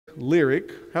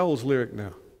Lyric. How old is Lyric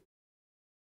now?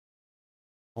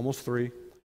 Almost 3.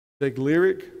 Take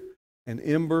Lyric and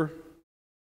Ember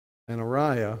and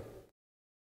Araya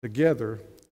together.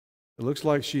 It looks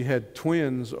like she had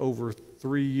twins over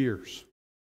 3 years.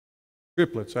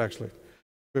 Triplets, actually.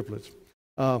 Triplets.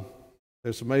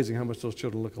 It's amazing how much those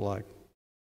children look alike.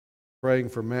 Praying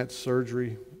for Matt's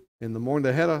surgery in the morning.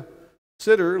 They had a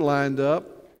sitter lined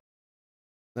up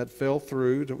that fell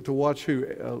through to watch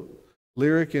who?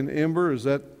 Lyric and Ember. Is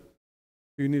that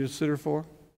who you need a sitter for?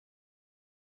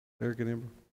 Lyric and Ember.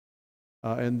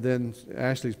 And then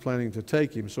Ashley's planning to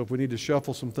take him. So if we need to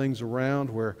shuffle some things around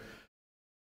where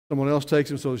someone else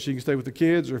takes him so that she can stay with the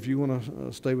kids, or if you want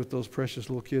to stay with those precious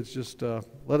little kids, just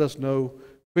let us know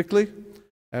quickly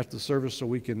after the service so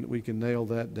we can nail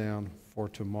that down for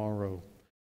tomorrow.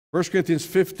 1 Corinthians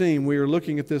 15, we are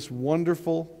looking at this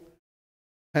wonderful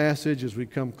passage as we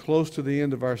come close to the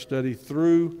end of our study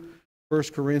through 1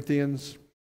 Corinthians,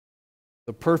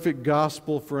 the perfect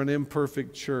gospel for an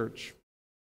imperfect church.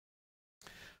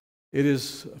 It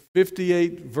is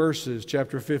 58 verses,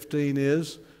 chapter 15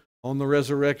 is, on the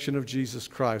resurrection of Jesus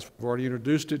Christ. We've already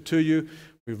introduced it to you.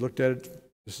 We've looked at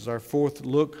it. This is our 4th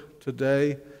look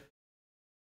today.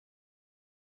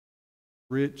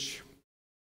 Rich,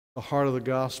 the heart of the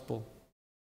gospel.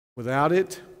 Without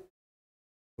it,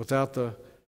 without the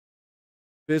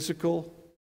physical,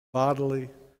 bodily,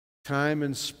 time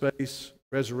and space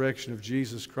resurrection of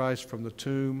Jesus Christ from the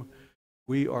tomb,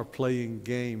 we are playing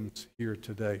games here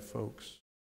today, folks.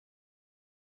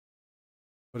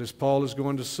 But as Paul is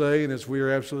going to say, and as we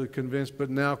are absolutely convinced, but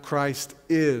now Christ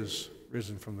is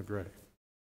risen from the grave.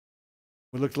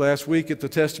 We looked last week at the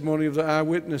testimony of the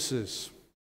eyewitnesses.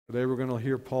 Today we're going to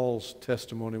hear Paul's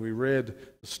testimony. We read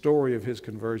the story of his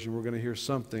conversion. We're going to hear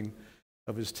something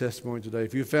of his testimony today.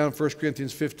 If you found 1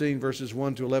 Corinthians 15, verses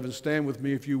 1 to 11, stand with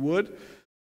me if you would.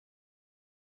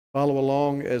 Follow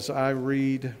along as I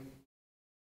read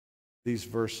these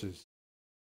verses.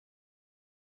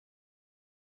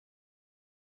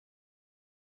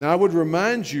 Now I would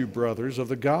remind you, brothers, of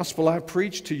the gospel I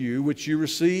preached to you, which you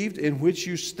received, in which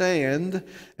you stand,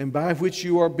 and by which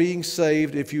you are being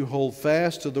saved, if you hold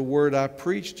fast to the word I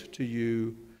preached to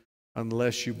you,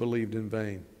 unless you believed in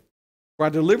vain. For I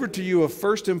delivered to you of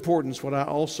first importance what I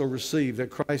also received,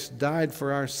 that Christ died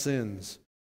for our sins,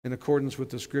 in accordance with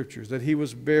the Scriptures, that he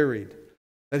was buried,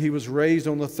 that he was raised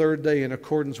on the 3rd day in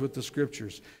accordance with the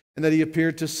Scriptures, and that he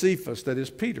appeared to Cephas, that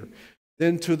is Peter,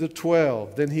 then to the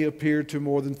 12. Then he appeared to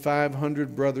more than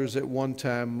 500 brothers at one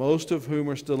time, most of whom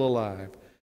are still alive,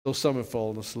 though some have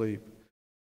fallen asleep.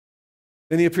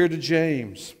 Then he appeared to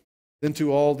James, then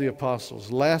to all the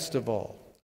apostles. Last of all,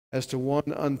 as to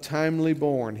one untimely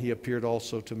born, he appeared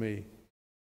also to me.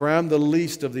 For I am the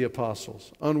least of the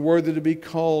apostles, unworthy to be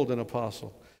called an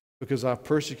apostle, because I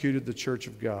persecuted the church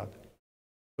of God.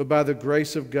 But by the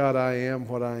grace of God I am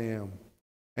what I am,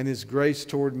 and his grace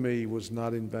toward me was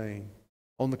not in vain.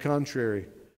 On the contrary,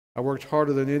 I worked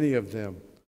harder than any of them,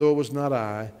 though it was not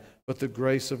I, but the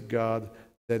grace of God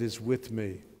that is with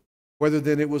me. Whether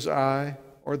then it was I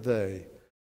or they,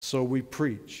 so we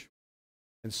preach,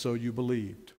 and so you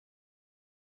believed.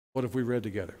 What have we read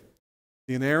together?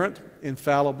 The inerrant,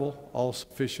 infallible,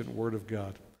 all-sufficient Word of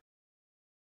God.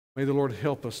 May the Lord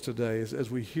help us today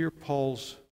as we hear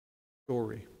Paul's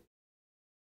story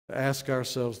to ask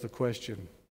ourselves the question,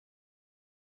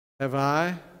 have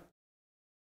I,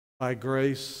 by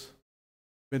grace,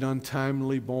 been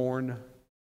untimely born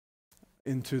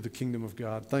into the kingdom of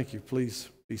God? Thank you. Please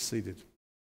be seated.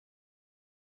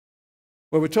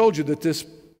 Well, we told you that this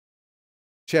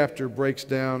chapter breaks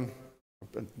down,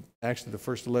 actually the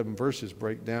first 11 verses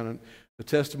break down the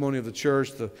testimony of the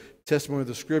church, the testimony of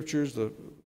the Scriptures, the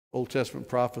Old Testament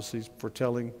prophecies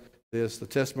foretelling this, the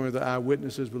testimony of the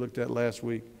eyewitnesses we looked at last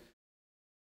week,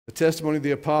 the testimony of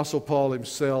the Apostle Paul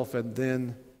himself, and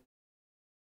then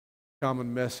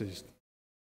common message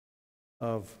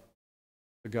of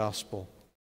the gospel.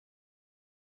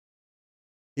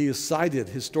 He has cited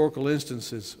historical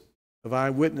instances of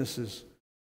eyewitnesses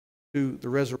to the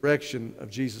resurrection of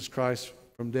Jesus Christ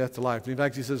from death to life. And in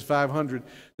fact, he says 500.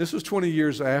 This was 20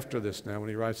 years after this now when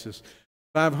he writes this.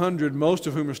 500, most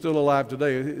of whom are still alive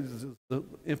today. The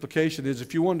implication is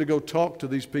if you wanted to go talk to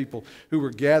these people who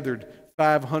were gathered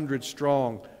 500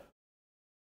 strong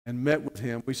and met with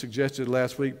him, we suggested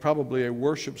last week probably a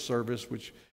worship service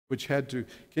which had to,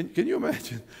 can you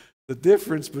imagine the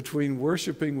difference between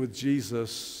worshiping with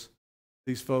Jesus,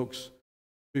 these folks,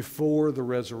 before the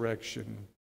resurrection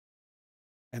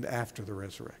and after the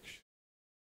resurrection?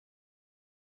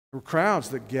 There were crowds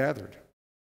that gathered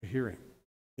to hear him.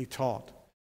 He taught.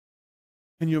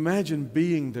 Can you imagine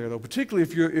being there, though? Particularly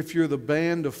if you're the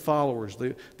band of followers,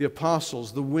 the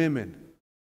apostles, the women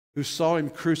who saw him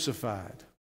crucified,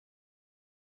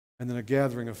 and then a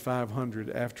gathering of 500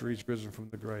 after he's risen from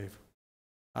the grave.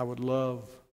 I would love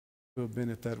to have been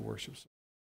at that worship service.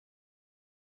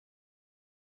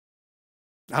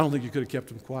 I don't think you could have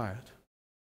kept him quiet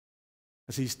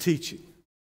as he's teaching,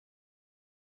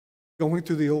 going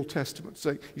through the Old Testament,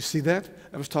 saying, you see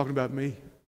that? That was talking about me.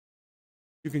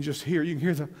 You can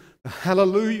hear the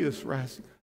hallelujahs rising.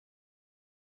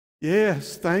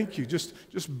 Yes, thank you. Just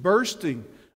bursting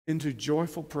into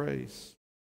joyful praise.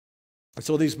 And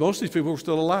so most of these people were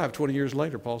still alive 20 years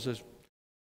later. Paul says,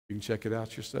 you can check it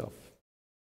out yourself.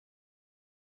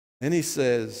 And he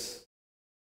says,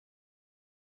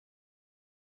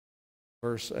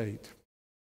 verse 8,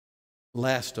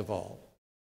 last of all.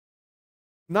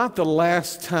 Not the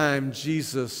last time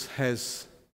Jesus has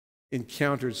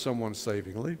encountered someone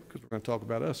savingly, because we're going to talk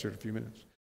about us here in a few minutes,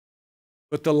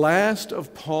 but the last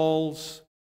of Paul's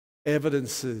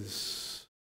evidences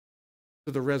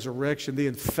to the resurrection, the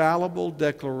infallible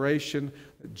declaration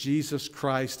that Jesus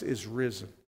Christ is risen.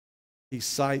 He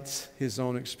cites his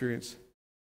own experience.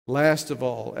 Last of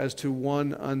all, as to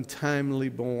one untimely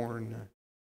born,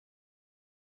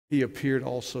 he appeared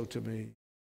also to me.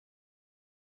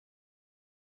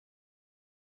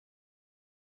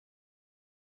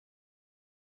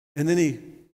 And then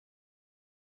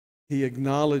he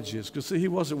acknowledges, because see, he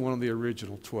wasn't one of the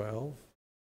original 12.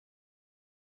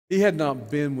 He had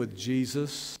not been with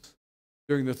Jesus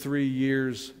during the 3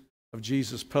 years of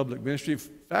Jesus' public ministry. In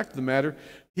fact of the matter,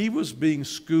 he was being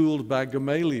schooled by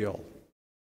Gamaliel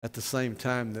at the same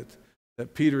time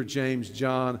that Peter, James,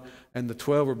 John, and the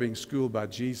 12 were being schooled by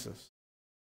Jesus.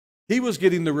 He was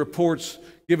getting the reports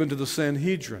given to the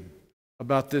Sanhedrin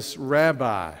about this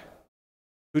rabbi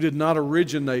who did not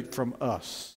originate from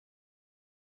us,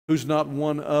 who's not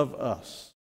one of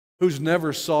us, who's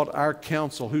never sought our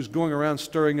counsel, who's going around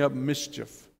stirring up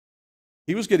mischief.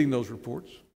 He was getting those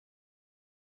reports.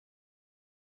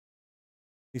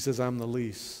 He says, I'm the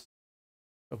least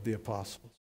of the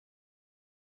apostles.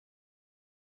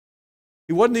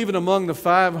 He wasn't even among the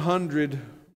 500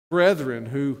 brethren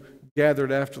who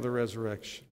gathered after the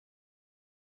resurrection.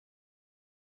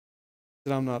 He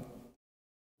said, I'm not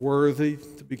worthy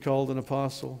to be called an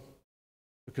apostle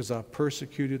because I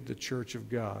persecuted the church of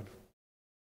God.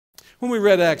 When we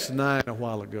read Acts 9 a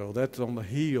while ago, that's on the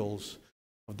heels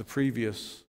of the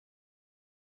previous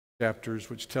chapters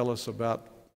which tell us about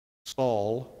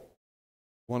Saul,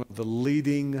 one of the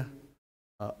leading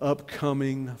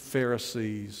upcoming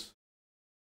Pharisees,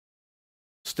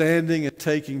 standing and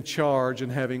taking charge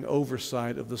and having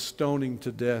oversight of the stoning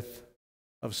to death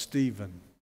of Stephen,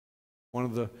 one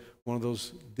of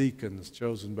those deacons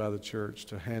chosen by the church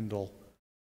to handle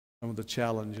some of the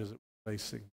challenges it was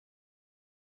facing.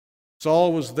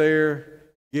 Saul was there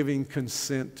giving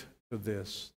consent to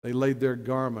this. They laid their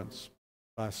garments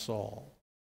by Saul.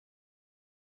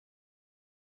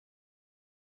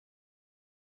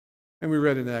 And we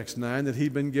read in Acts 9 that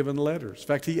he'd been given letters. In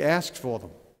fact, he asked for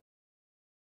them.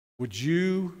 Would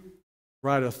you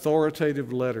write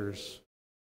authoritative letters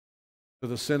to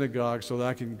the synagogue so that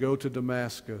I can go to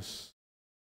Damascus?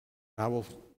 I will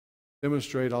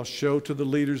demonstrate, I'll show to the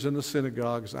leaders in the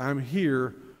synagogues, I'm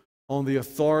here on the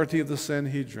authority of the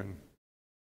Sanhedrin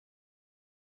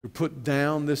to put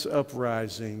down this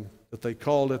uprising that they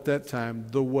called at that time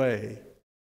the way,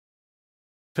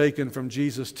 taken from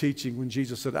Jesus' teaching when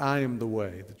Jesus said, I am the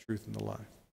way, the truth, and the life.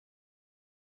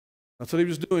 That's what he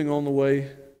was doing on the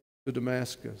way to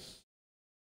Damascus.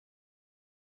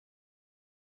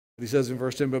 He says in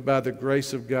verse 10, but by the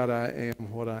grace of God I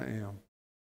am what I am.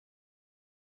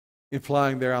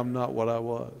 Implying there I'm not what I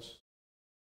was.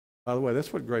 By the way,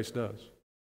 that's what grace does.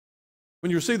 When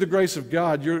you receive the grace of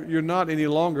God, you're not any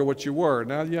longer what you were.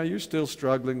 Now, yeah, you're still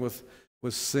struggling with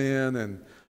sin and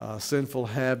sinful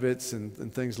habits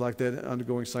and things like that,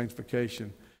 undergoing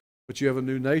sanctification. But you have a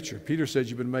new nature. Peter says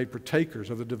you've been made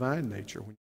partakers of the divine nature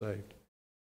when you're saved,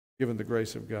 given the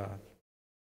grace of God.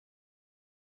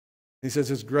 He says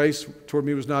his grace toward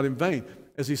me was not in vain.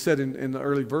 As he said in the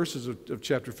early verses of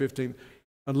chapter 15,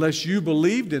 unless you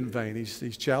believed in vain.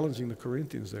 He's challenging the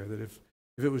Corinthians there, that if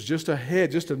it was just a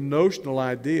head, just a notional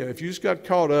idea, if you just got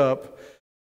caught up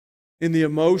in the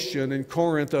emotion in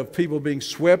Corinth of people being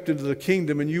swept into the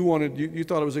kingdom and you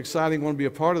thought it was exciting, wanted to be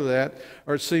a part of that,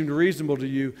 or it seemed reasonable to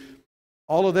you,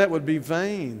 all of that would be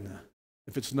vain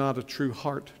if it's not a true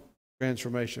heart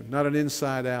transformation, not an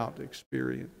inside-out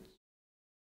experience.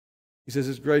 He says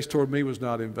his grace toward me was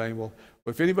not in vain. Well,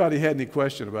 if anybody had any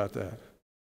question about that,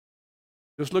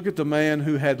 Just look at the man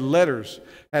who had letters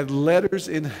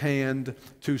in hand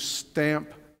to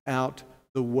stamp out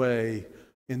the way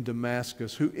in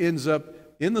Damascus, who ends up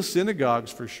in the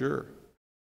synagogues for sure.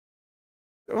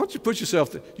 Why don't you put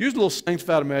yourself there? Use a little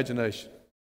sanctified imagination.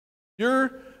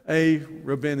 You're a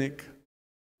rabbinic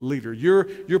leader.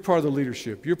 You're part of the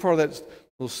leadership. You're part of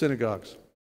those synagogues.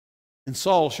 And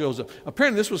Saul shows up.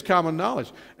 Apparently this was common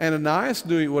knowledge. Ananias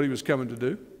knew what he was coming to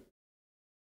do.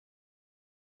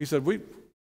 He said,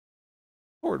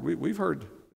 Lord, we've heard,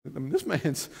 I mean, this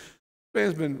man's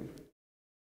been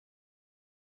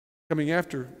coming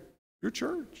after your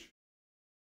church.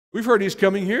 We've heard he's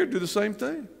coming here to do the same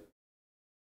thing.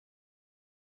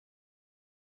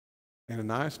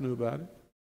 Ananias knew about it.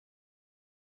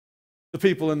 The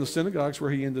people in the synagogues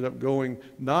where he ended up going,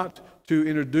 not to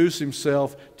introduce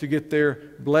himself to get their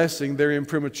blessing, their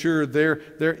imprimatur, their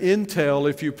intel,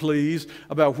 if you please,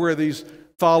 about where these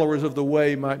followers of the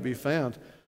way might be found.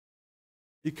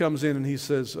 He comes in and he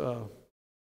says,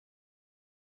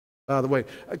 by the way,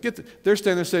 they're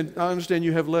standing there saying, I understand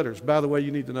you have letters. By the way,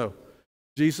 you need to know,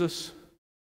 Jesus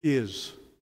is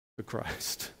the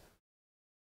Christ.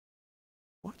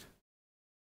 What?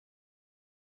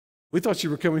 We thought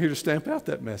you were coming here to stamp out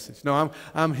that message. No,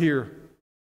 I'm here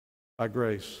by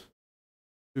grace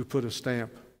to put a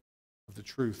stamp of the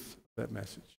truth of that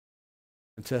message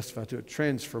and testify to it.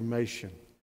 Transformation.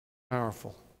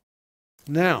 Powerful.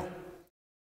 Now,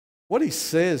 what he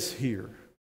says here,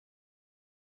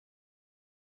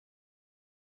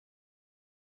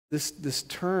 this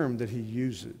term that he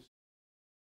uses,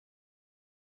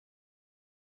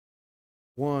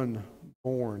 one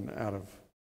born out of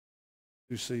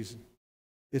due season.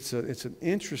 It's an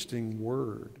interesting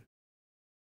word.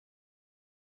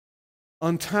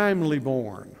 Untimely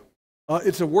born.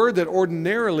 It's a word that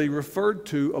ordinarily referred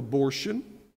to abortion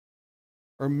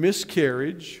or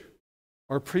miscarriage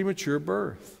or premature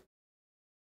birth.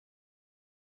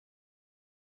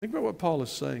 Think about what Paul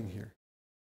is saying here.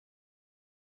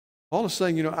 Paul is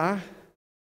saying, I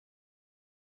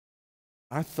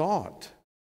thought.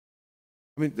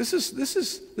 I mean, this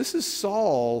is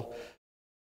Saul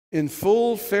in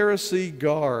full Pharisee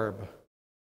garb.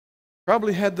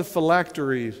 Probably had the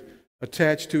phylacteries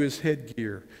attached to his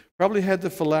headgear. Probably had the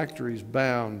phylacteries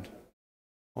bound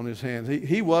on his hands.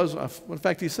 He was, in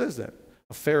fact, he says that,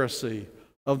 a Pharisee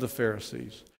of the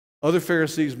Pharisees. Other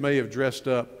Pharisees may have dressed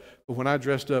up, but when I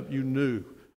dressed up, you knew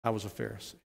I was a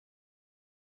Pharisee.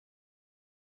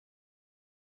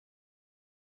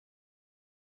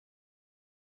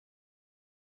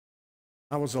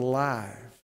 I was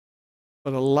alive,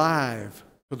 but alive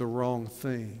for the wrong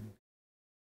thing.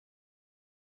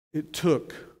 It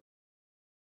took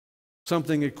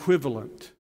something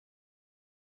equivalent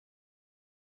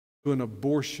to an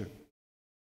abortion.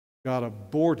 God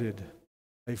aborted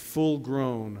a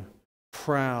full-grown,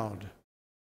 proud,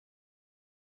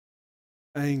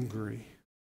 angry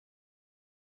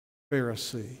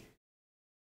Pharisee.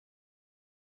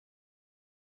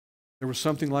 There was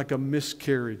something like a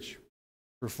miscarriage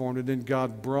performed, and then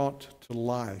God brought to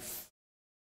life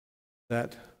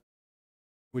that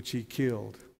which he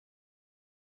killed.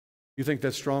 You think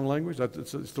that's strong language?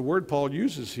 It's the word Paul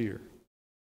uses here.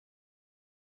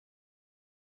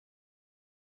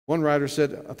 One writer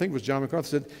said, I think it was John MacArthur,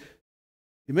 said,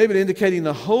 he may have been indicating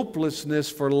the hopelessness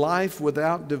for life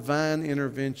without divine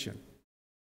intervention,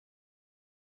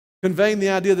 conveying the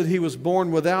idea that he was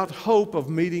born without hope of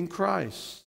meeting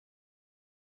Christ.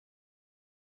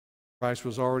 Christ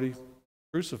was already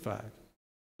crucified.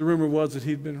 The rumor was that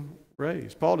he'd been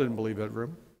raised. Paul didn't believe that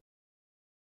rumor.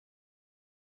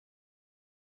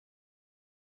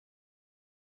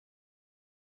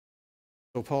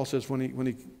 So Paul says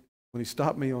when he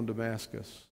stopped me on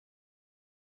Damascus,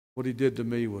 what he did to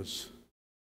me was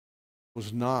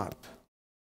not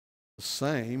the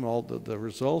same, all the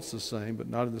results the same, but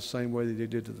not in the same way that he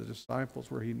did to the disciples,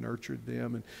 where he nurtured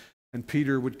them. And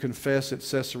Peter would confess at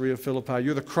Caesarea Philippi,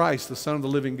 you're the Christ, the Son of the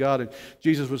living God. And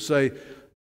Jesus would say,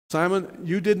 Simon,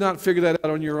 you did not figure that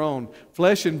out on your own.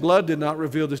 Flesh and blood did not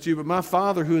reveal this to you, but my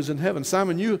Father who is in heaven.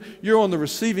 Simon, you're on the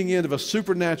receiving end of a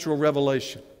supernatural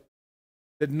revelation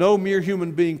that no mere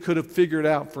human being could have figured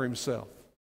out for himself.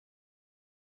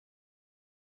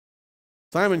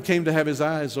 Simon came to have his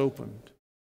eyes opened,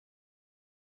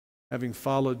 having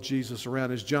followed Jesus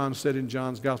around, as John said in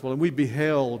John's Gospel, and we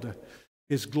beheld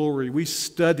his glory. We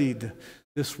studied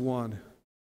this one.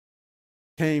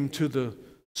 Came to the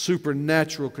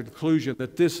supernatural conclusion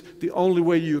that the only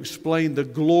way you explain the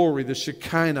glory, the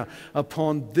Shekinah,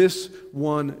 upon this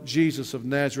one, Jesus of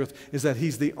Nazareth, is that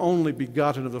he's the only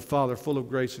begotten of the Father, full of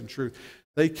grace and truth.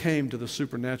 They came to the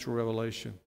supernatural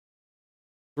revelation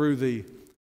through the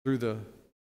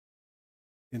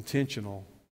intentional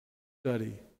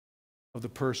study of the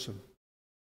person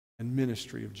and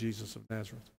ministry of Jesus of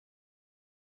Nazareth.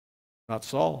 Not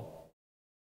Saul.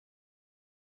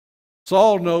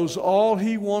 Saul knows all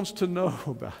he wants to know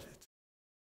about it.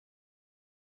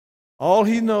 All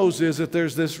he knows is that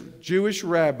there's this Jewish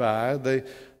rabbi,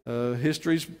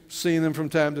 history's seen them from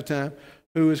time to time,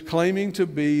 who is claiming to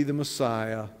be the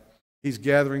Messiah. He's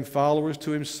gathering followers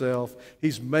to himself.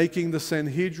 He's making the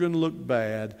Sanhedrin look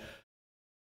bad.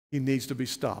 He needs to be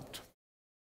stopped.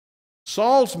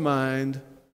 Saul's mind,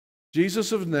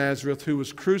 Jesus of Nazareth, who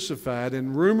was crucified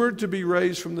and rumored to be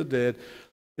raised from the dead,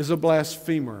 is a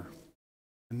blasphemer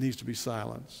and needs to be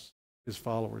silenced. His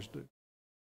followers do.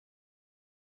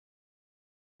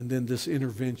 And then this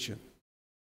intervention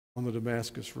on the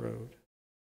Damascus Road.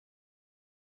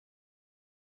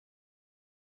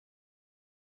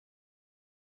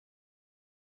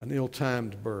 An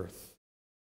ill-timed birth.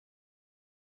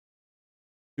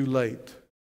 Too late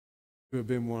to have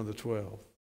been one of the 12.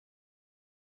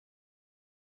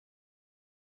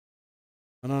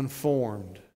 An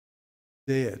unformed,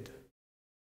 dead,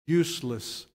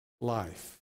 useless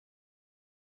life.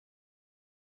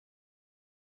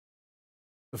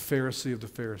 The Pharisee of the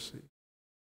Pharisees.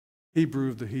 Hebrew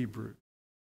of the Hebrew.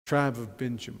 Tribe of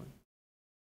Benjamin.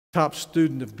 Top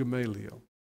student of Gamaliel.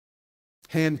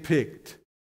 Handpicked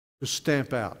to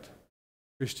stamp out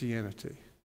Christianity.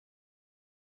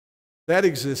 That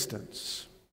existence,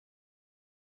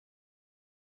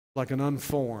 like an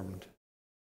unformed,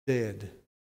 dead,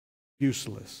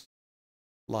 useless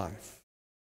life.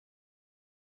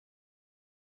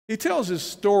 He tells his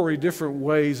story different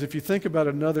ways. If you think about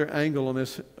another angle on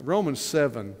this, Romans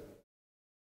 7,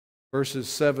 verses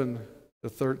 7 to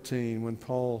 13, when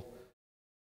Paul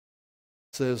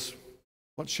says,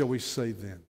 "What shall we say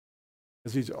then?"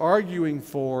 As he's arguing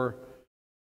for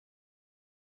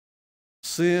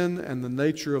sin and the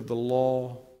nature of the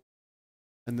law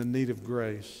and the need of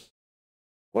grace.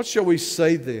 What shall we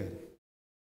say then?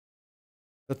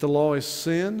 That the law is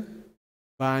sin?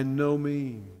 By no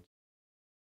means.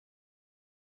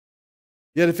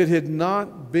 Yet if it had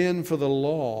not been for the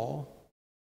law,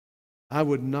 I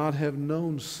would not have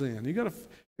known sin. You got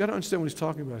to understand what he's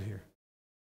talking about here.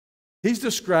 He's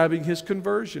describing his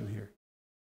conversion here.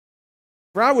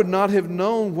 For I would not have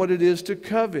known what it is to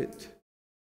covet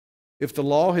if the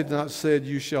law had not said,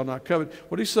 "You shall not covet."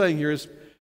 What he's saying here is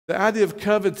the idea of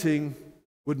coveting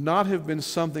would not have been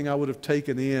something I would have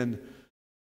taken in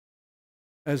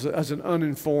as an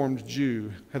uninformed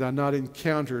Jew had I not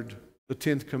encountered the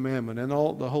 10th commandment and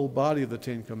the whole body of the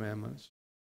 10 commandments.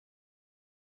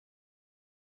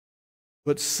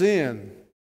 But sin,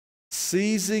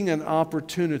 seizing an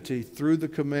opportunity through the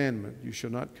commandment, "You shall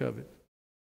not covet,"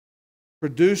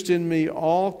 produced in me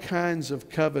all kinds of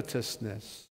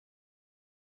covetousness.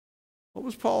 What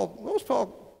was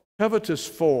Paul covetous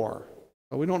for?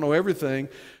 Well, we don't know everything,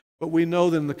 but we know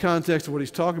that in the context of what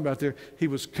he's talking about there, he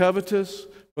was covetous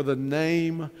for the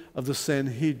name of the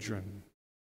Sanhedrin.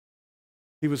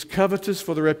 He was covetous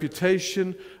for the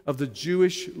reputation of the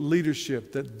Jewish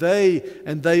leadership, that they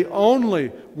and they only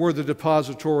were the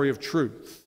depository of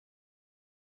truth.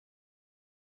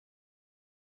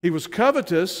 He was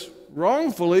covetous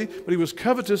wrongfully, but he was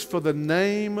covetous for the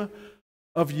name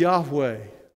of Yahweh,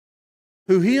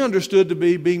 who he understood to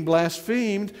be being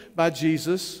blasphemed by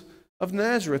Jesus of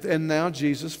Nazareth and now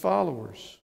Jesus'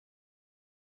 followers.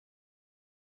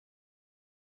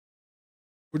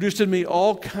 Produced in me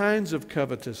all kinds of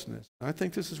covetousness. I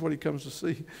think this is what he comes to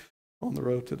see on the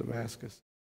road to Damascus.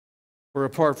 For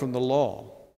apart from the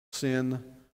law,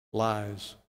 sin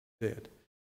lies dead.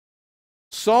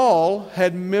 Saul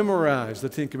had memorized the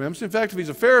 10 Commandments. In fact, if he's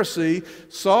a Pharisee,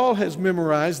 Saul has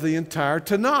memorized the entire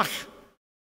Tanakh.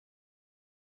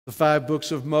 The 5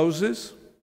 books of Moses,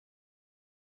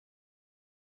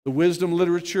 the wisdom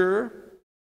literature,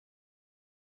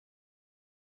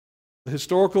 the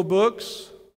historical books,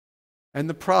 and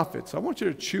the prophets. I want you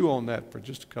to chew on that for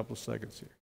just a couple of seconds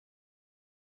here.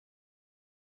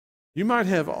 You might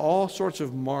have all sorts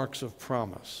of marks of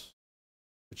promise,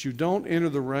 but you don't enter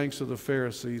the ranks of the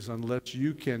Pharisees unless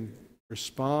you can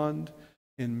respond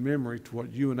in memory to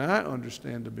what you and I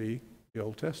understand to be the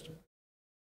Old Testament.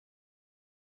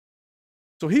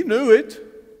 So he knew it.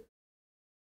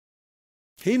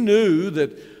 He knew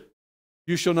that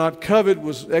 "you shall not covet"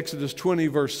 was Exodus 20,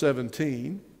 verse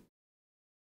 17.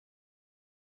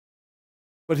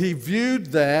 But he viewed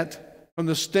that from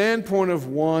the standpoint of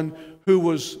one who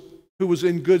was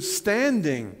in good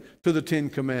standing to the 10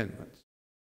 Commandments.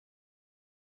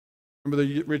 Remember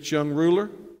the rich young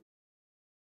ruler?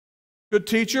 Good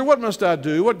teacher, what must I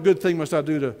do? What good thing must I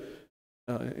do to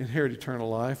inherit eternal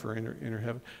life or enter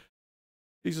heaven?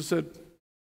 Jesus said,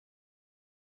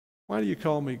 why do you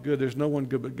call me good? There's no one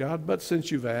good but God. But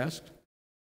since you've asked,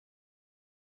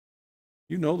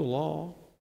 you know the law.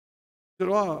 He said,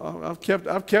 well,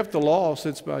 I've kept the law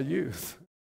since my youth.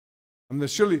 I mean,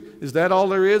 surely, is that all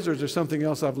there is, or is there something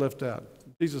else I've left out?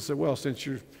 Jesus said, well, since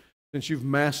you've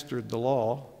mastered the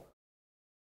law,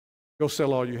 go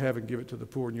sell all you have and give it to the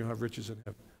poor, and you'll have riches in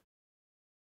heaven.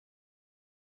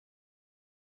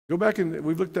 Go back and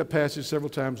we've looked at that passage several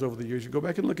times over the years. You go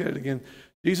back and look at it again.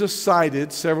 Jesus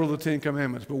cited several of the Ten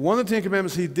Commandments, but one of the Ten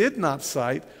Commandments he did not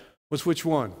cite was which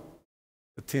one?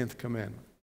 The 10th commandment.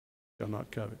 Shall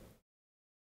not covet.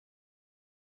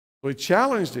 So he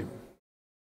challenged him.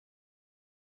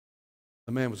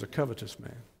 The man was a covetous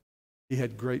man. He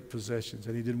had great possessions,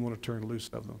 and he didn't want to turn loose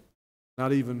of them,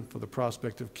 not even for the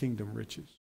prospect of kingdom riches.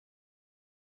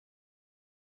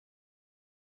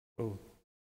 So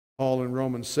Paul in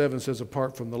Romans 7 says,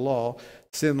 apart from the law,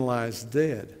 sin lies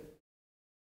dead.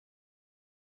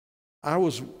 I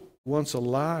was once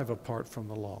alive apart from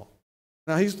the law.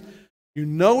 Now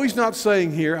he's not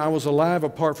saying here, I was alive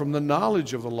apart from the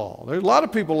knowledge of the law. There are a lot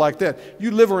of people like that.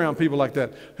 You live around people like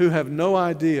that who have no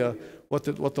idea what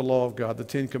the law of God, the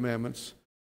Ten Commandments,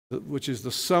 which is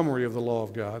the summary of the law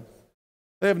of God,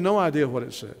 they have no idea what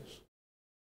it says.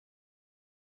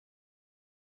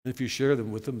 If you share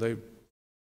them with them, they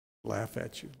laugh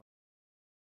at you.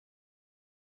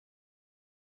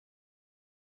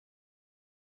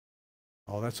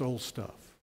 Oh, that's old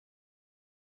stuff.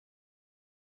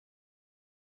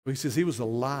 But he says he was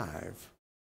alive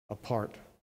apart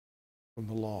from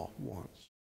the law once.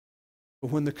 But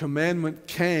when the commandment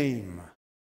came,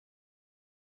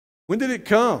 when did it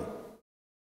come?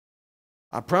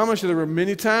 I promise you there were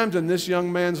many times in this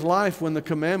young man's life when the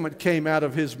commandment came out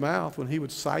of his mouth, when he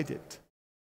would cite it,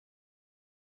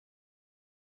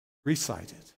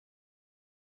 recite it.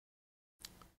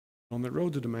 On the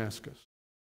road to Damascus,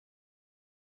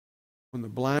 when the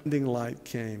blinding light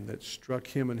came that struck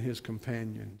him and his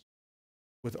companions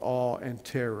with awe and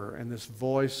terror, and this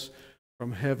voice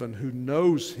from heaven who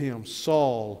knows him,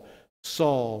 Saul,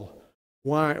 Saul,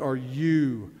 why are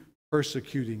you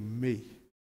persecuting me?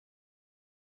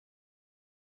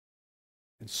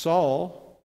 And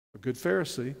Saul, a good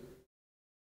Pharisee,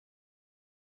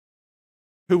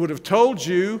 who would have told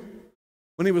you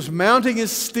when he was mounting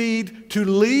his steed to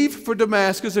leave for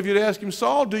Damascus, if you'd ask him,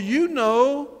 Saul, do you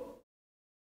know?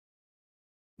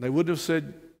 They wouldn't have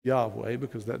said Yahweh,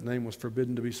 because that name was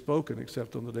forbidden to be spoken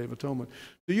except on the Day of Atonement.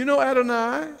 Do you know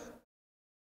Adonai?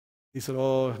 He said,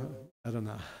 oh,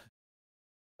 Adonai.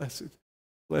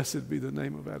 Blessed be the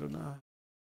name of Adonai.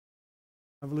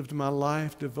 I've lived my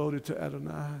life devoted to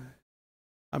Adonai.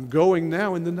 I'm going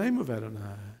now in the name of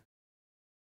Adonai.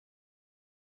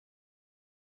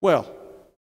 Well,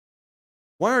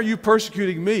 why are you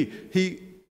persecuting me?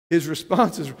 His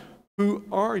response is, who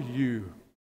are you?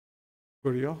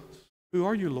 Kurios? Who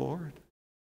are you, Lord?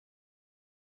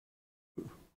 Who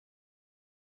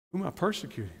am I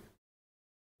persecuting?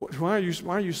 Why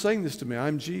are you saying this to me?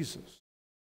 I'm Jesus,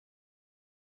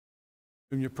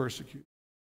 whom you persecute.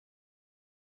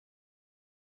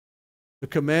 The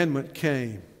commandment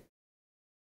came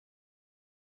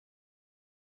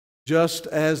just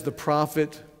as the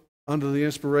prophet, under the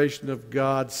inspiration of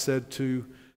God, said to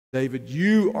David,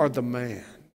 you are the man.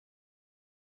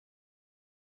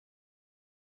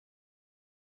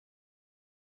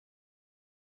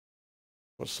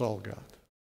 What Saul got.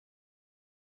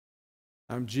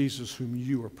 I'm Jesus whom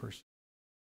you are persecuting.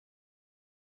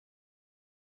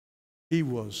 He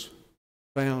was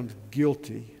found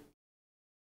guilty.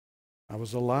 I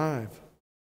was alive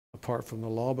apart from the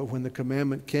law, but when the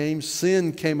commandment came,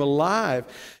 sin came alive.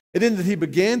 It isn't that he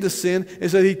began to sin,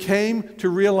 it's that he came to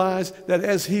realize that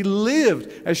as he lived,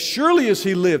 as surely as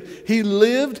he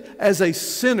lived as a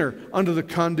sinner under the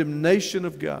condemnation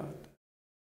of God.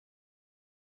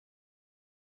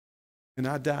 And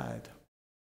I died.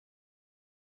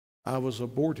 I was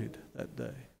aborted that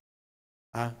day.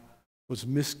 I was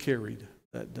miscarried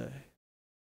that day.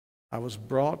 I was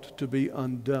brought to be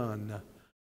undone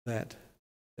that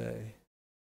day.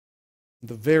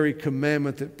 The very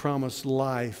commandment that promised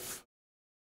life.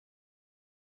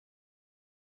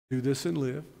 Do this and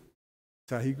live.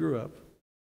 That's how he grew up.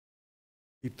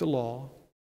 Keep the law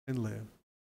and live.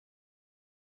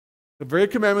 The very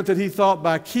commandment that he thought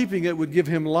by keeping it would give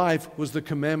him life was the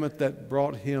commandment that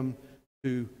brought him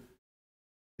to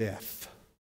death.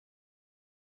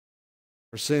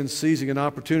 For sin, seizing an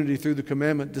opportunity through the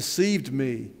commandment, deceived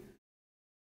me,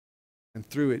 and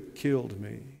through it killed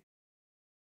me.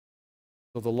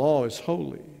 So the law is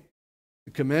holy.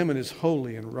 The commandment is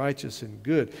holy and righteous and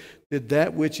good. Did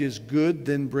that which is good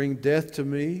then bring death to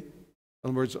me? In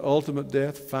other words, ultimate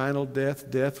death, final death,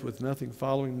 death with nothing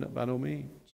following, by no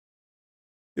means.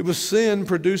 It was sin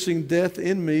producing death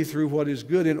in me through what is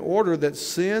good, in order that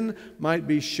sin might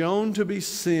be shown to be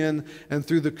sin, and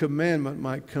through the commandment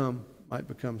might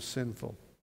become sinful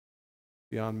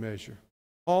beyond measure.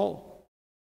 Paul,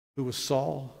 who was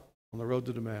Saul on the road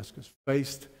to Damascus,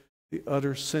 faced the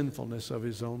utter sinfulness of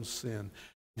his own sin,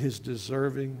 his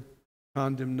deserving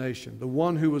condemnation. The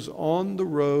one who was on the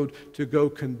road to go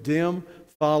condemn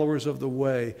followers of the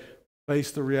way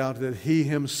faced the reality that he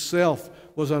himself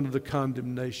was under the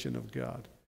condemnation of God,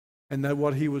 and that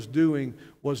what he was doing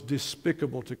was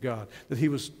despicable to God, that he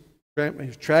was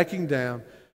tracking down,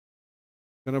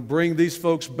 going to bring these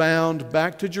folks bound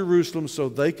back to Jerusalem so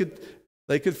they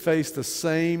could face the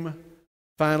same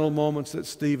final moments that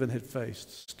Stephen had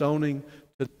faced, stoning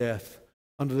to death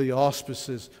under the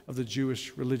auspices of the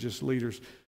Jewish religious leaders.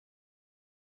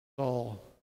 Saul,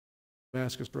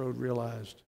 Damascus Road,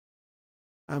 realized,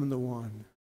 I'm the one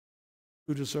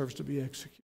who deserves to be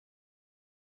executed.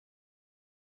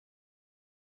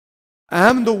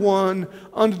 I'm the one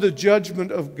under the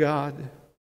judgment of God.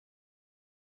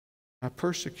 I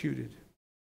persecuted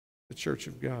the church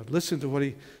of God. Listen to what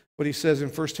he says in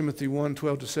 1 Timothy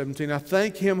 1:12-17. I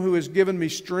thank him who has given me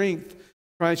strength,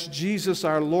 Christ Jesus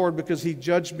our Lord, because he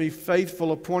judged me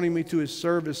faithful, appointing me to his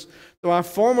service. Though I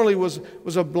formerly was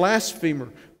a blasphemer,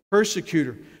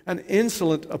 persecutor, an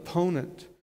insolent opponent,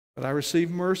 but I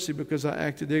received mercy because I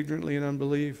acted ignorantly in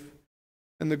unbelief.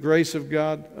 And the grace of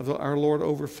God, of our Lord,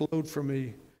 overflowed for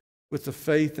me with the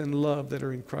faith and love that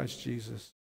are in Christ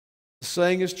Jesus. The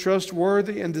saying is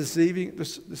trustworthy and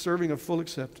deserving of full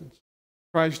acceptance.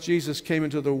 Christ Jesus came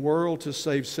into the world to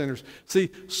save sinners.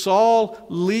 See, Saul,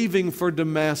 leaving for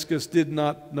Damascus, did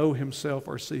not know himself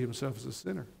or see himself as a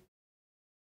sinner.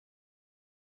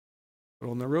 But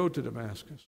on the road to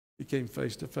Damascus, he came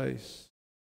face to face.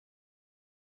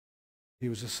 He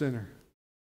was a sinner.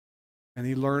 And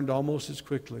he learned almost as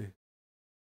quickly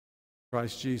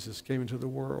Christ Jesus came into the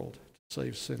world to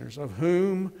save sinners, of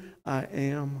whom I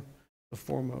am the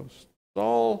foremost.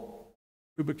 Saul,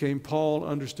 who became Paul,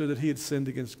 understood that he had sinned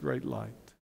against great light.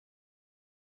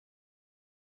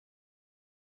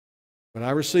 But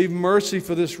I received mercy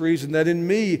for this reason, that in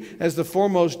me, as the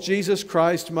foremost, Jesus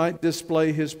Christ might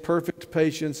display his perfect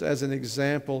patience as an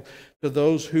example to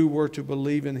those who were to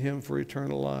believe in him for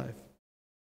eternal life.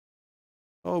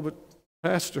 Oh, but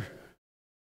Pastor,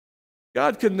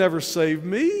 God could never save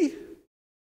me.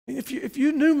 If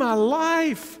you knew my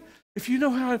life, if you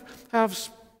know how I've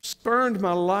spurned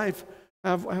my life,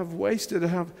 I've wasted, I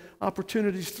have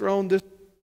opportunities thrown this.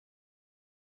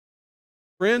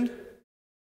 Friend,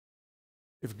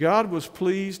 if God was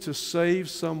pleased to save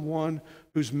someone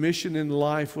whose mission in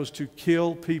life was to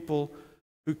kill people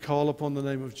who call upon the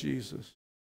name of Jesus,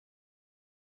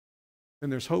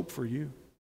 then there's hope for you.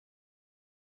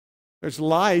 There's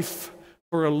life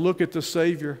for a look at the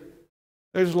Savior.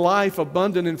 There's life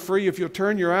abundant and free if you'll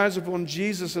turn your eyes upon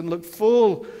Jesus and look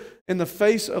full in the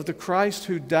face of the Christ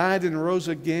who died and rose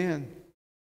again.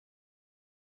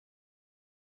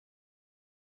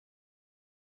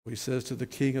 He says to the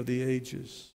King of the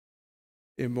ages,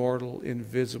 immortal,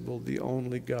 invisible, the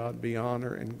only God, be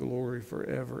honor and glory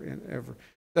forever and ever.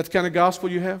 That's the kind of gospel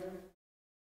you have?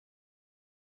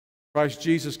 Christ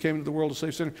Jesus came into the world to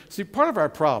save sinners. See, part of our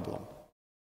problem,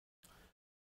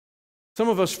 some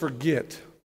of us forget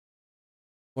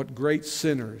what great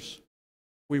sinners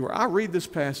we were. I read this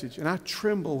passage and I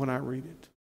tremble when I read it.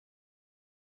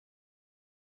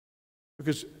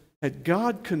 Because had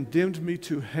God condemned me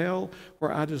to hell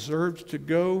where I deserved to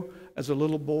go as a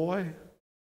little boy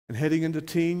and heading into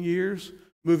teen years,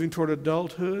 moving toward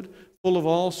adulthood, full of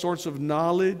all sorts of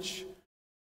knowledge,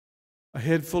 a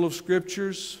head full of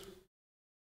scriptures,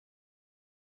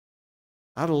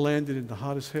 I'd have landed in the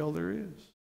hottest hell there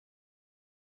is.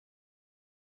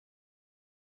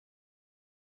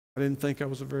 I didn't think I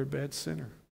was a very bad sinner.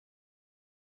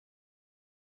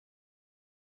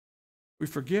 We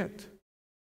forget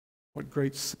what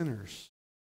great sinners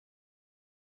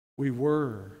we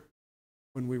were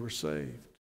when we were saved.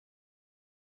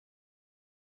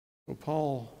 So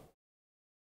Paul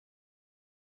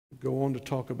would go on to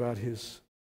talk about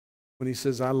when he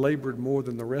says, I labored more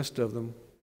than the rest of them.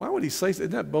 Why would he say that?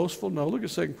 Isn't that boastful? No, look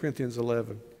at 2 Corinthians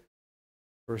 11,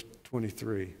 verse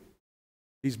 23.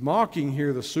 He's mocking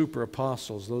here the super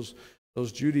apostles, those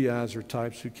Judaizer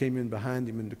types who came in behind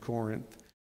him into Corinth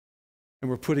and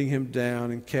were putting him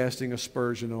down and casting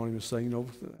aspersion on him and saying,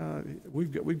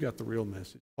 we've got the real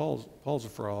message. Paul's a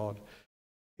fraud.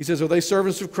 He says, are they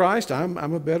servants of Christ? I'm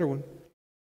a better one.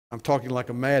 I'm talking like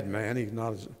a madman. He's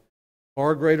not as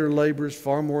far greater labors,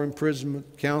 far more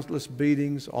imprisonment, countless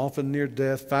beatings, often near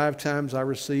death. 5 times I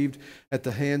received at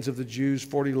the hands of the Jews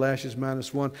 40 lashes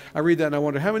minus 1. I read that and I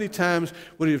wonder, how many times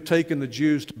would it have taken the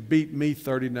Jews to beat me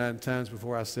 39 times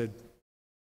before I said,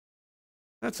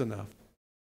 that's enough.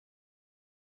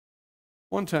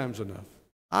 1 time's enough.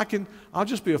 I'll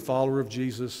just be a follower of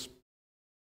Jesus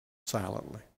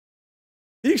silently.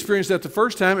 He experienced that the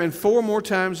first time and 4 more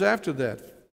times after that.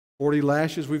 40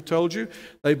 lashes, we've told you.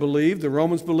 They believed, the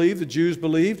Romans believed, the Jews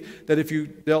believed that if you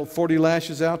dealt 40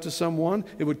 lashes out to someone,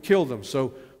 it would kill them.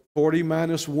 So 40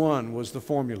 minus 1 was the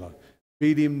formula.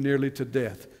 Beat him nearly to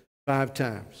death 5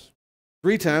 times.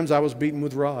 3 times I was beaten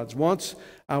with rods. Once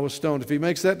I was stoned. If he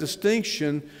makes that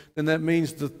distinction, then that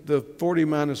means the 40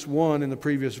 minus 1 in the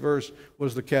previous verse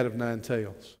was the cat of 9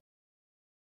 tails.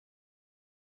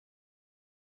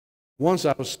 Once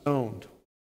I was stoned.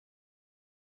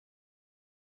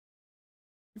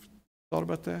 Thought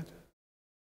about that?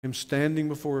 Him standing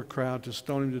before a crowd to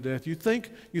stone him to death. You think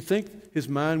his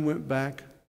mind went back,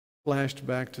 flashed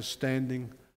back to standing,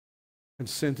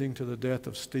 consenting to the death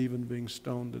of Stephen being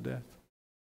stoned to death?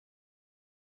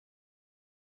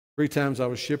 3 times I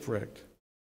was shipwrecked.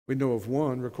 We know of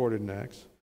one recorded in Acts.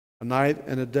 A night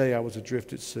and a day I was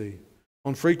adrift at sea.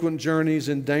 On frequent journeys,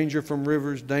 in danger from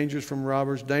rivers, dangers from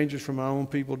robbers, dangers from my own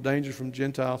people, dangers from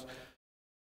Gentiles.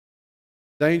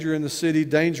 Danger in the city,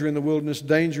 danger in the wilderness,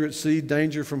 danger at sea,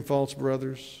 danger from false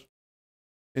brothers.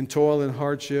 In toil and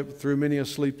hardship, through many a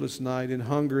sleepless night, in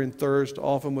hunger and thirst,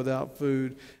 often without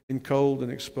food, in cold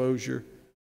and exposure.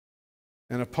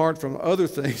 And apart from other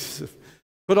things,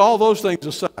 put all those things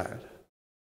aside.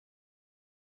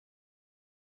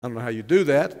 I don't know how you do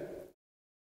that.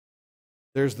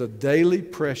 There's the daily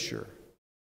pressure,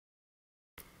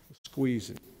 the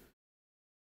squeezing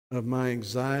of my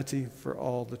anxiety for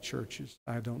all the churches.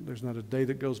 There's not a day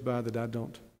that goes by that I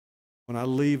don't. When I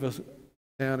leave a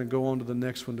town and go on to the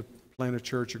next one to plant a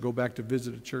church or go back to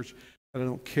visit a church, that I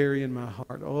don't carry in my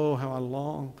heart, oh, how I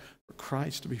long for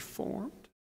Christ to be formed.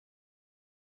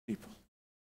 People.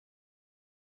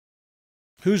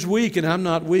 Who's weak and I'm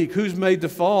not weak? Who's made to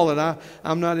fall and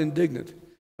I'm not indignant?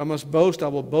 If I must boast, I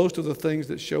will boast of the things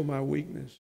that show my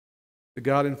weakness. The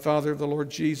God and Father of the Lord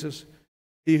Jesus,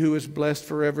 He who is blessed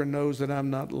forever, knows that I'm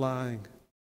not lying.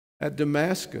 At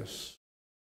Damascus,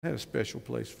 I had a special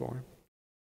place for him.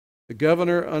 The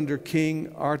governor under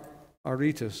King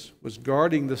Aretas was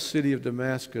guarding the city of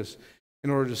Damascus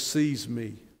in order to seize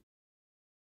me.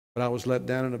 But I was let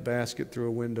down in a basket through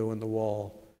a window in the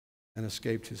wall and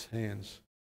escaped his hands.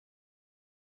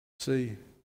 See,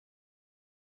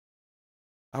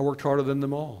 I worked harder than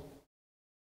them all.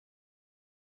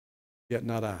 Yet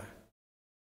not I,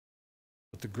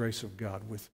 but the grace of God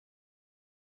with me.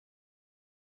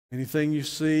 Anything you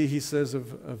see, he says,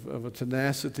 of a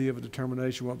tenacity, of a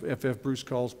determination, what F.F. Bruce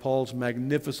calls Paul's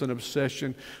magnificent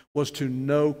obsession was to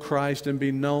know Christ and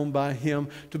be known by Him,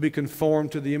 to be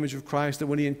conformed to the image of Christ, that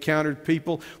when he encountered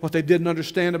people, what they didn't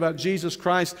understand about Jesus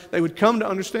Christ, they would come to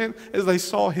understand as they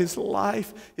saw His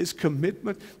life, His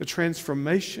commitment, the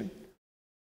transformation.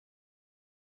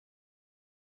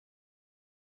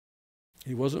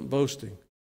 He wasn't boasting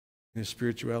in his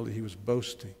spirituality, he was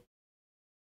boasting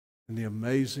and the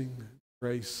amazing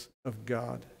grace of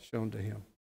God shown to him.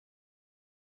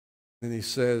 Then he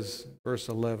says, verse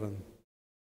 11,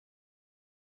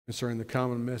 concerning the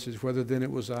common message, whether then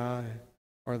it was I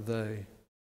or they,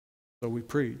 so we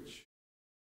preach.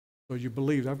 So you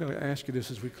believed. I've got to ask you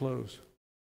this as we close. Is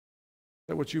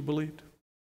that what you believed?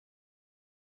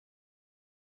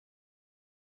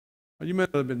 Or you may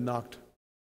not have been knocked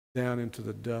down into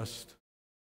the dust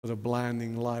with a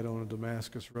blinding light on a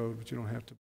Damascus road, but you don't have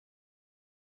to.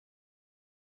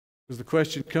 Because the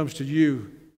question comes to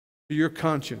you, to your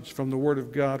conscience from the Word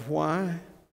of God, why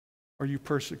are you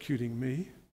persecuting me?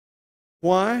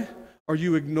 Why are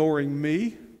you ignoring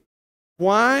me?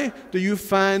 Why do you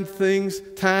find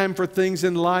time for things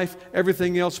in life,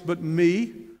 everything else but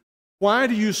me? Why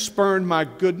do you spurn my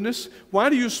goodness? Why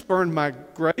do you spurn my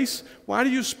grace? Why do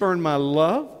you spurn my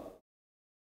love?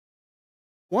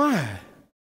 Why?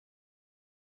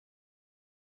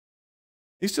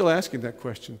 He's still asking that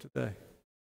question today.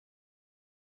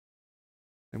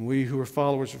 And we who are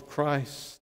followers of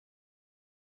Christ,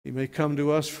 He may come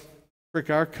to us, prick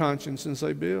our conscience and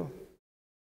say, Bill,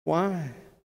 why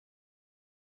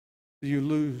do you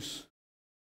lose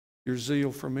your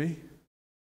zeal for me?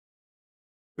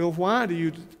 Bill, why do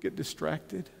you get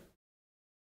distracted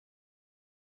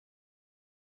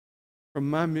from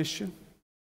my mission?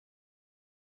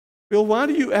 Bill, why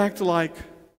do you act like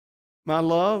my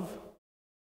love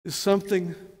is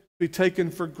something to be taken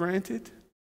for granted?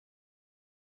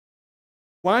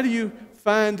 Why do you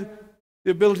find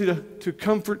the ability to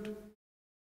comfort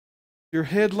your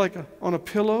head like on a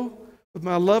pillow with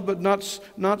my love, but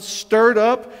not stirred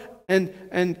up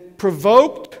and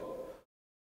provoked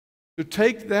to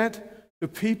take that to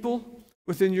people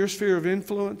within your sphere of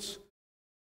influence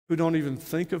who don't even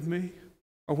think of me,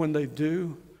 or when they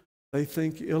do, they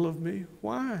think ill of me?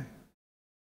 Why?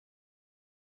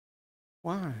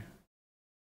 Why?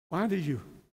 Why do you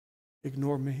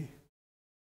ignore me?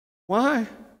 Why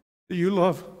do you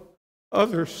love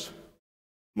others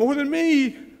more than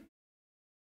me?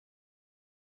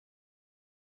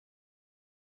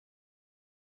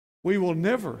 We will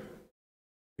never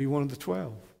be one of the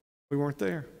 12. We weren't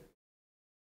there.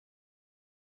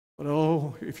 But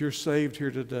oh, if you're saved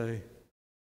here today,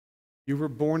 you were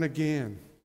born again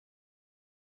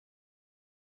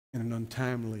in an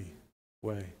untimely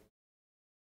way.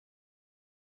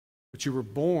 But you were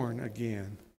born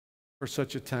again for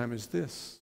such a time as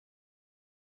this,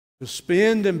 to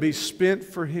spend and be spent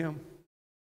for Him.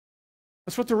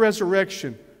 That's what the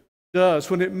resurrection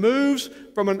does. When it moves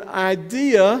from an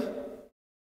idea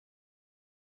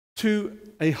to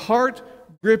a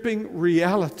heart-gripping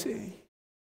reality.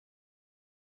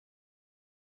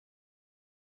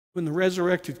 When the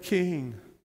resurrected King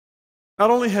not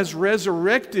only has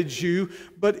resurrected you,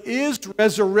 but is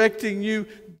resurrecting you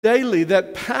daily,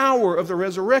 that power of the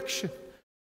resurrection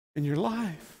in your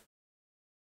life.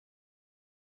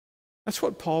 That's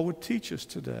what Paul would teach us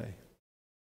today.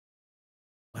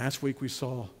 Last week we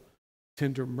saw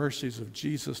tender mercies of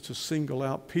Jesus to single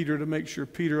out Peter, to make sure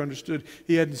Peter understood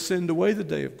he hadn't sinned away the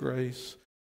day of grace.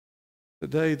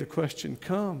 Today the question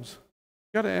comes,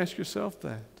 you've got to ask yourself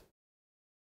that.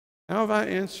 How have I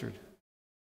answered?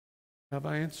 How have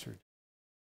I answered?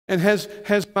 And has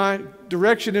my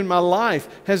direction in my life,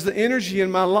 has the energy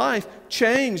in my life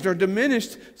changed or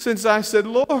diminished since I said,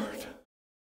 Lord,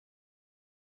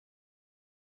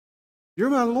 you're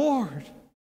my Lord.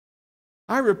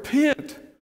 I repent.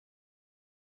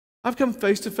 I've come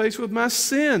face to face with my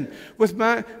sin, with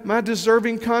my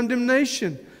deserving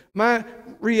condemnation, my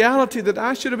reality that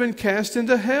I should have been cast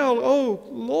into hell. Oh,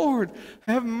 Lord,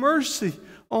 have mercy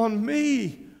on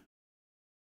me.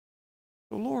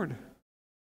 Oh, Lord,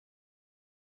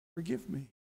 forgive me.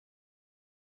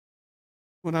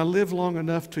 When I live long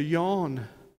enough to yawn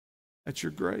at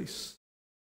your grace,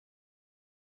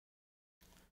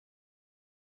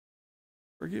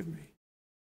 forgive me.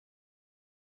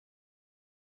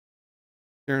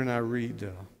 Karen and I read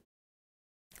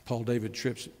Paul David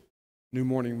Tripp's New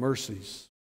Morning Mercies.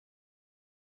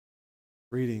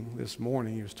 Reading this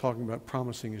morning, he was talking about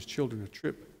promising his children a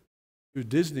trip to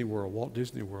Disney World, Walt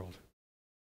Disney World.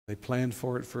 They planned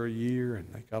for it for a year,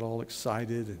 and they got all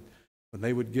excited. And when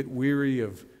they would get weary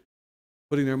of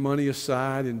putting their money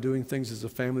aside and doing things as a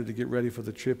family to get ready for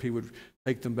the trip, he would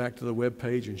take them back to the web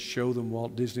page and show them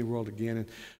Walt Disney World again. And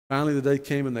finally the day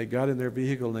came, and they got in their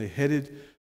vehicle, and they headed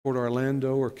toward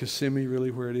Orlando, or Kissimmee, really,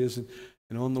 where it is.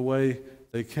 And on the way,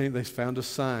 they found a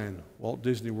sign, Walt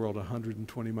Disney World,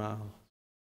 120 miles.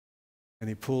 And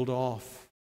he pulled off.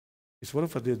 He said, what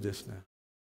if I did this now?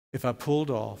 If I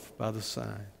pulled off by the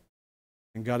sign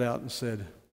and got out and said,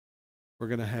 we're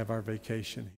going to have our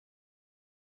vacation.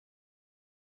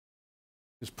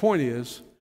 His point is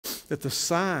that the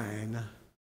sign,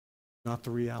 not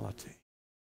the reality.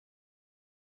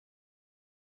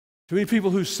 Too many people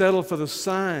who settle for the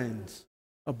signs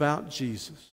about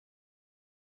Jesus,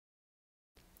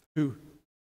 who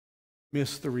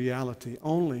miss the reality.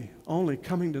 Only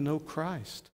coming to know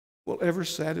Christ will ever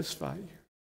satisfy you.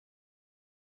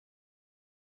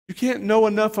 You can't know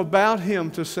enough about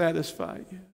Him to satisfy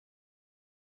you.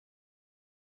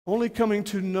 Only coming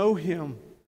to know Him,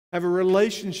 have a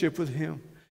relationship with Him,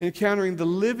 encountering the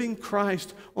living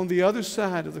Christ on the other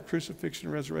side of the crucifixion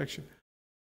and resurrection.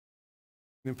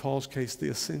 And in Paul's case, the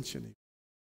ascension.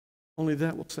 Only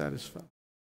that will satisfy.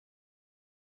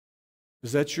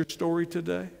 Is that your story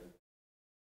today?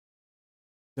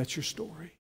 That's your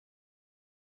story.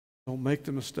 Don't make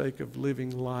the mistake of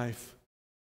living life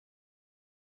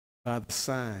by the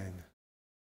sign,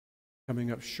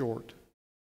 coming up short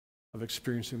of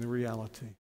experiencing the reality.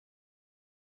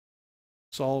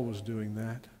 Saul was doing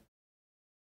that.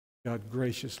 God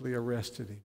graciously arrested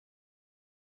him,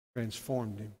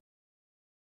 transformed him.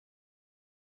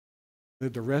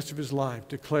 Lived the rest of his life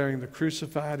declaring the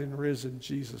crucified and risen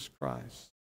Jesus Christ.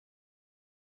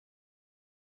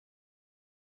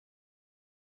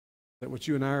 Is that what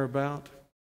you and I are about?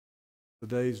 The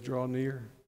days draw near.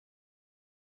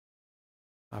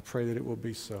 I pray that it will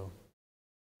be so.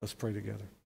 Let's pray together.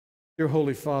 Dear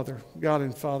Holy Father, God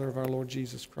and Father of our Lord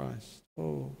Jesus Christ.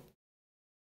 Oh,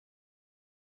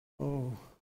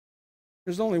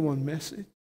 there's only one message.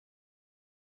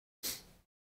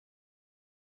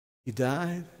 He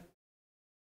died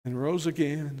and rose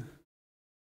again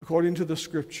according to the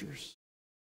Scriptures.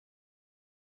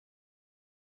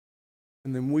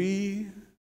 And then we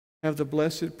have the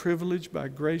blessed privilege by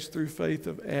grace through faith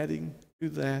of adding to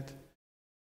that,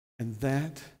 and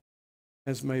that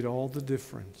has made all the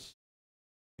difference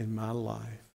in my life.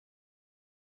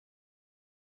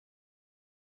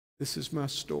 This is my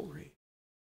story.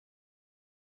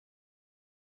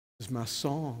 This is my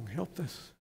song. Help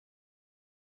us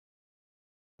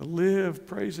to live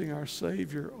praising our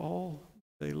Savior all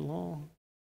day long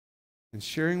and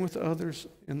sharing with others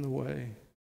in the way.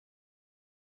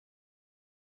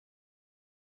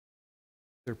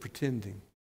 They're pretending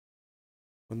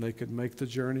when they could make the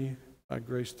journey by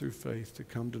grace through faith to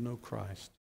come to know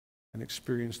Christ and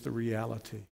experience the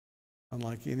reality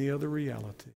unlike any other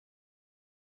reality.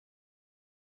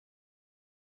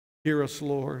 Hear us,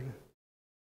 Lord.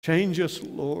 Change us,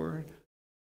 Lord,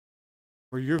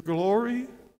 for your glory,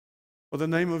 for the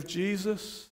name of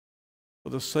Jesus,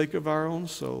 for the sake of our own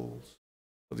souls,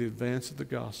 for the advance of the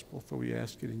gospel, for we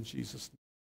ask it in Jesus' name.